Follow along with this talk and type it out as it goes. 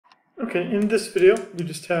Okay, in this video, we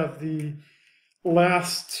just have the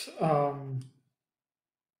last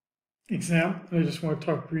exam, and I just want to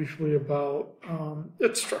talk briefly about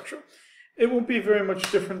its structure. It won't be very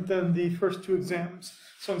much different than the first two exams.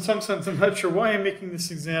 So in some sense, I'm not sure why I'm making this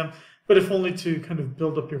exam, but if only to kind of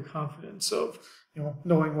build up your confidence of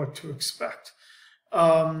knowing what to expect.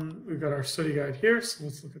 We've got our study guide here, so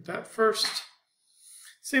let's look at that first.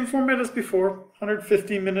 Same format as before,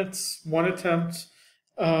 150 minutes, one attempt.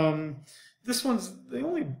 This one's, the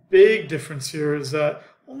only big difference here is that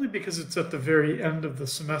only because it's at the very end of the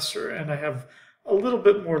semester and I have a little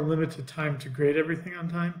bit more limited time to grade everything on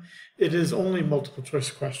time, it is only multiple choice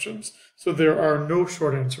questions. So there are no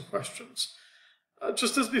short answer questions.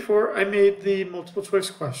 Just as before, I made the multiple choice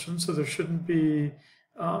questions, so there shouldn't be,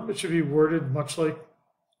 it should be worded much like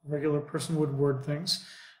a regular person would word things.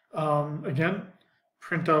 Again,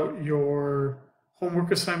 print out your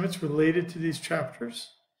homework assignments related to these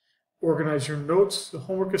chapters. Organize your notes, the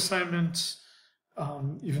homework assignments,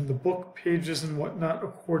 even the book pages and whatnot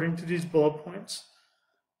according to these bullet points.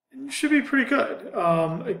 And you should be pretty good.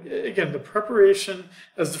 Again, the preparation,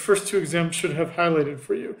 as the first two exams should have highlighted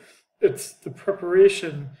for you, it's the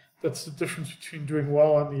preparation that's the difference between doing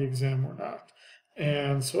well on the exam or not.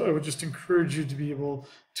 And so I would just encourage you to be able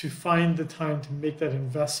to find the time to make that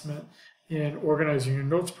investment in organizing your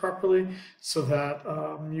notes properly so that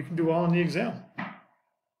you can do well on the exam.